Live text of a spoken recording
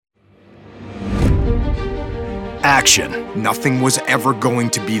Action. Nothing was ever going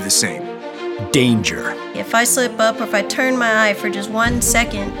to be the same. Danger. If I slip up or if I turn my eye for just 1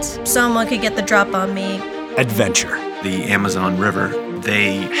 second, someone could get the drop on me. Adventure. The Amazon River,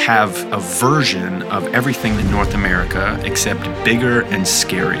 they have a version of everything in North America except bigger and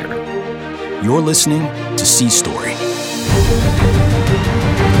scarier. You're listening to Sea Story.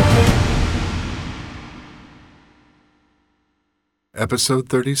 Episode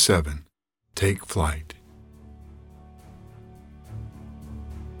 37, Take Flight.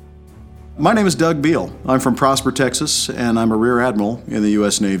 My name is Doug Beal. I'm from Prosper, Texas, and I'm a Rear Admiral in the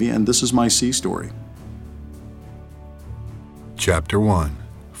U.S. Navy, and this is my sea story. Chapter 1,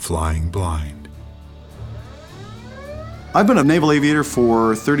 Flying Blind. I've been a naval aviator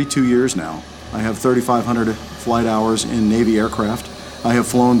for 32 years now. I have 3,500 flight hours in Navy aircraft. I have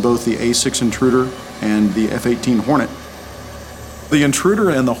flown both the A-6 Intruder and the F-18 Hornet. The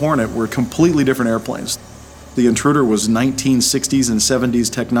Intruder and the Hornet were completely different airplanes. The Intruder was 1960s and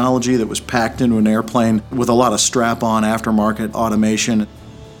 70s technology that was packed into an airplane with a lot of strap-on aftermarket automation.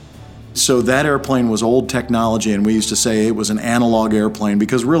 So that airplane was old technology, and we used to say it was an analog airplane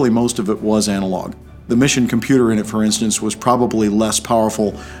because really most of it was analog. The mission computer in it, for instance, was probably less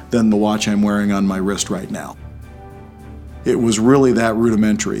powerful than the watch I'm wearing on my wrist right now. It was really that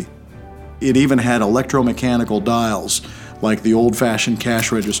rudimentary. It even had electromechanical dials, like the old-fashioned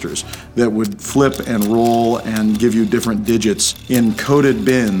cash registers, that would flip and roll and give you different digits in coded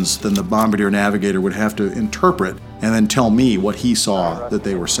bins that the Bombardier Navigator would have to interpret and then tell me what he saw that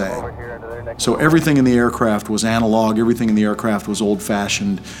they were saying. So everything in the aircraft was analog, everything in the aircraft was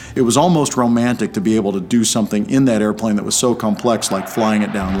old-fashioned. It was almost romantic to be able to do something in that airplane that was so complex, like flying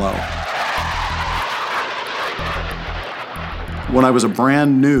it down low. When I was a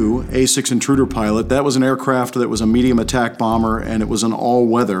brand new A-6 Intruder pilot, that was an aircraft that was a medium attack bomber, and it was an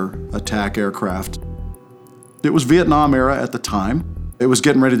all-weather attack aircraft. It was Vietnam era at the time. It was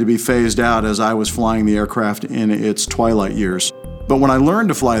getting ready to be phased out as I was flying the aircraft in its twilight years. But when I learned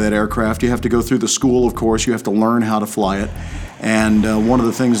to fly that aircraft, you have to go through the school, of course. You have to learn how to fly it. And one of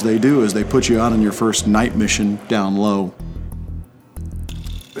the things they do is they put you out on your first night mission down low.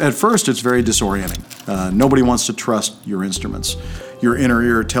 At first, it's very disorienting. Nobody wants to trust your instruments. Your inner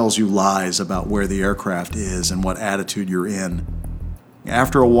ear tells you lies about where the aircraft is and what attitude you're in.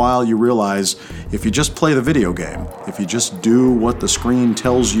 After a while, you realize if you just play the video game, if you just do what the screen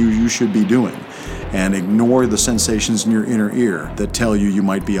tells you you should be doing, and ignore the sensations in your inner ear that tell you you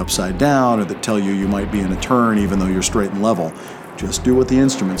might be upside down or that tell you you might be in a turn even though you're straight and level, just do what the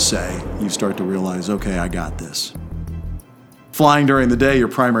instruments say, you start to realize, okay, I got this. Flying during the day, your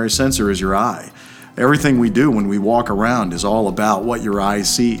primary sensor is your eye. Everything we do when we walk around is all about what your eye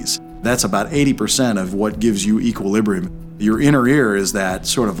sees. That's about 80% of what gives you equilibrium. Your inner ear is that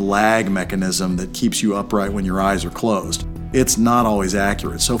sort of lag mechanism that keeps you upright when your eyes are closed. It's not always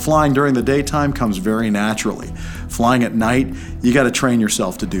accurate, so flying during the daytime comes very naturally. Flying at night, you got to train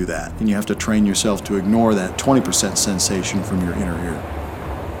yourself to do that, and you have to train yourself to ignore that 20% sensation from your inner ear.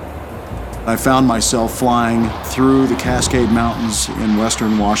 I found myself flying through the Cascade Mountains in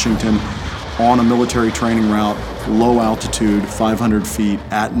western Washington on a military training route, low altitude, 500 feet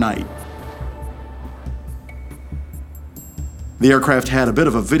at night. The aircraft had a bit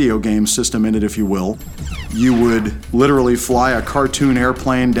of a video game system in it, if you will. You would literally fly a cartoon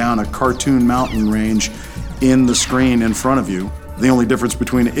airplane down a cartoon mountain range in the screen in front of you. The only difference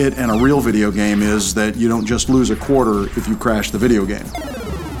between it and a real video game is that you don't just lose a quarter if you crash the video game.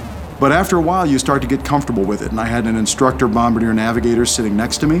 But after a while, you start to get comfortable with it, and I had an instructor Bombardier Navigator sitting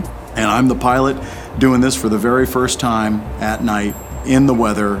next to me, and I'm the pilot doing this for the very first time at night in the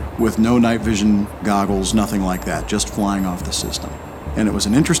weather with no night vision goggles, nothing like that, just flying off the system. And it was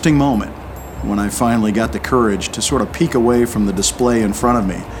an interesting moment when I finally got the courage to sort of peek away from the display in front of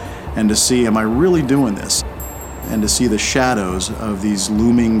me and to see, am I really doing this? And to see the shadows of these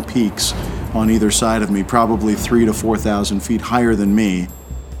looming peaks on either side of me, probably 3,000 to 4,000 feet higher than me,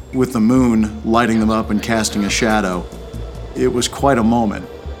 with the moon lighting them up and casting a shadow. It was quite a moment.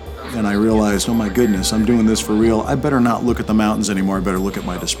 And I realized, oh my goodness, I'm doing this for real. I better not look at the mountains anymore. I better look at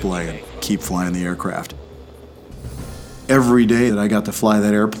my display and keep flying the aircraft. Every day that I got to fly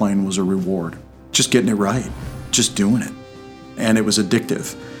that airplane was a reward. Just getting it right, just doing it. And it was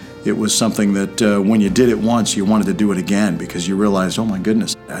addictive. It was something that when you did it once, you wanted to do it again because you realized, oh my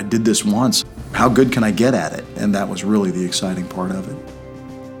goodness, I did this once. How good can I get at it? And that was really the exciting part of it.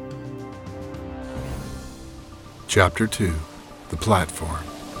 Chapter 2, The Platform.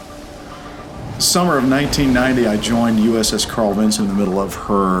 Summer of 1990, I joined USS Carl Vince in the middle of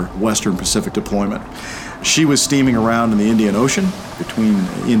her Western Pacific deployment. She was steaming around in the Indian Ocean between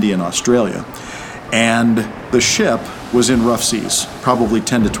India and Australia. And the ship was in rough seas, probably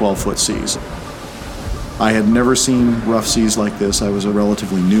 10 to 12 foot seas. I had never seen rough seas like this. I was a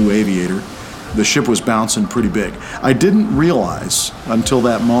relatively new aviator. The ship was bouncing pretty big. I didn't realize until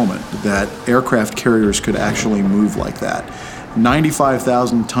that moment that aircraft carriers could actually move like that.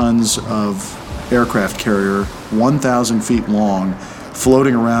 95,000 tons of aircraft carrier, 1,000 feet long,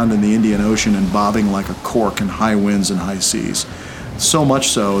 floating around in the Indian Ocean and bobbing like a cork in high winds and high seas. So much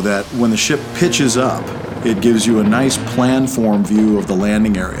so that when the ship pitches up, it gives you a nice plan-form view of the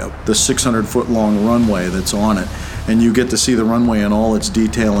landing area, the 600-foot-long runway that's on it, and you get to see the runway in all its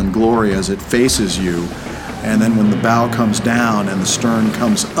detail and glory as it faces you. And then when the bow comes down and the stern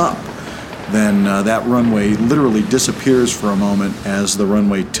comes up, then that runway literally disappears for a moment as the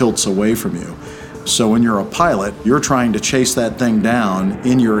runway tilts away from you. So when you're a pilot, you're trying to chase that thing down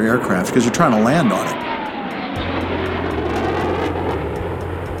in your aircraft because you're trying to land on it.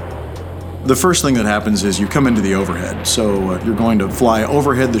 The first thing that happens is you come into the overhead. So you're going to fly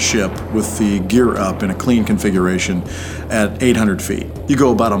overhead the ship with the gear up in a clean configuration at 800 feet. You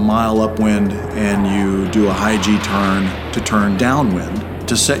go about a mile upwind and you do a high G turn to turn downwind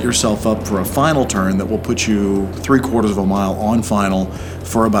to set yourself up for a final turn that will put you 3/4 of a mile on final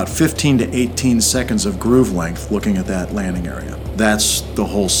for about 15 to 18 seconds of groove length looking at that landing area. That's the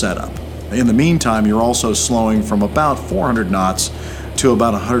whole setup. In the meantime, you're also slowing from about 400 knots to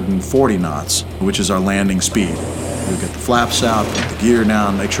about 140 knots, which is our landing speed. You get the flaps out, put the gear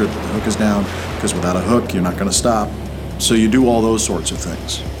down, make sure that the hook is down, because without a hook, you're not going to stop. So you do all those sorts of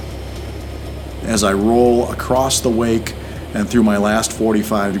things. As I roll across the wake and through my last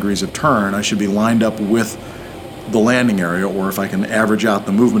 45 degrees of turn, I should be lined up with the landing area, or if I can average out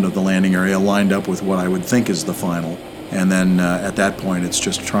the movement of the landing area, lined up with what I would think is the final. And then at that point, it's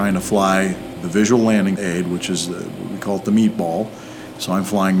just trying to fly the visual landing aid, which is, we call it the meatball. So I'm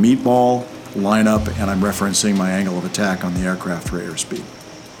flying meatball, line up, and I'm referencing my angle of attack on the aircraft rate or speed.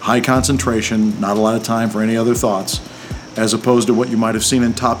 High concentration, not a lot of time for any other thoughts. As opposed to what you might have seen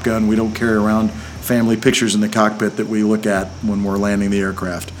in Top Gun, we don't carry around family pictures in the cockpit that we look at when we're landing the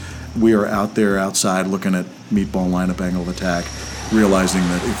aircraft. We are out there outside looking at meatball lineup, angle of attack, realizing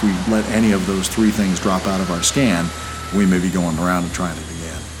that if we let any of those three things drop out of our scan, we may be going around and trying it again.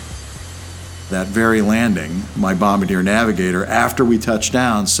 That very landing, my bombardier navigator, after we touched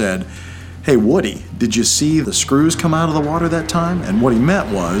down, said, "Hey, Woody, did you see the screws come out of the water that time?" And what he meant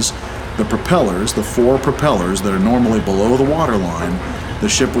was the propellers, the 4 propellers that are normally below the water line, the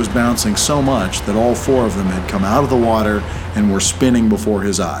ship was bouncing so much that all 4 of them had come out of the water and were spinning before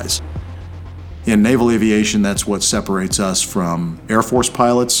his eyes. In naval aviation, that's what separates us from Air Force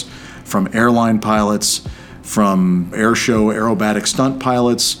pilots, from airline pilots, from air show aerobatic stunt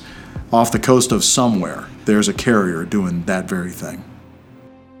pilots. Off the coast of somewhere, there's a carrier doing that very thing.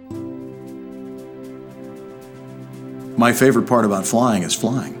 My favorite part about flying is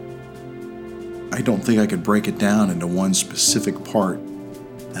flying. I don't think I could break it down into one specific part.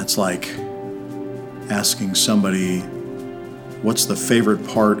 That's like asking somebody, what's the favorite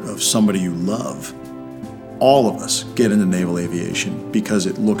part of somebody you love? All of us get into naval aviation because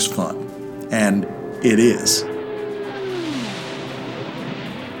it looks fun, and it is.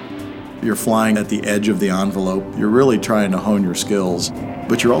 You're flying at the edge of the envelope. You're really trying to hone your skills,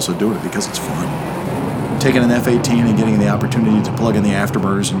 but you're also doing it because it's fun. Taking an F-18 and getting the opportunity to plug in the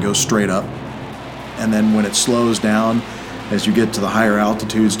afterburners and go straight up. And then when it slows down, as you get to the higher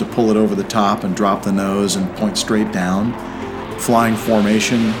altitudes, to pull it over the top and drop the nose and point straight down. Flying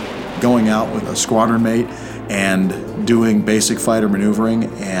formation, going out with a squadron mate and doing basic fighter maneuvering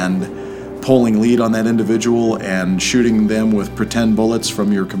and pulling lead on that individual and shooting them with pretend bullets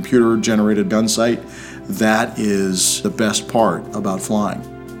from your computer-generated gun sight, that is the best part about flying.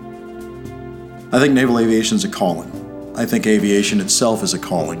 I think naval aviation is a calling. I think aviation itself is a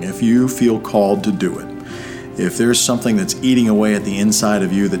calling, if you feel called to do it. If there's something that's eating away at the inside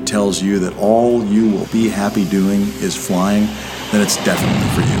of you that tells you that all you will be happy doing is flying, then it's definitely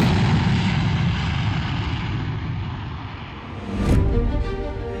for you.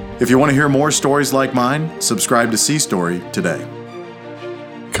 If you want to hear more stories like mine, subscribe to Sea Story today.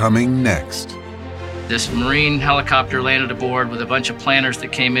 Coming next. This Marine helicopter landed aboard with a bunch of planners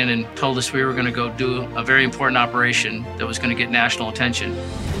that came in and told us we were going to go do a very important operation that was going to get national attention.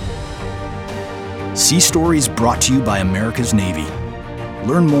 Sea Story is brought to you by America's Navy.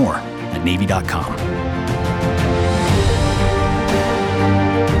 Learn more at Navy.com.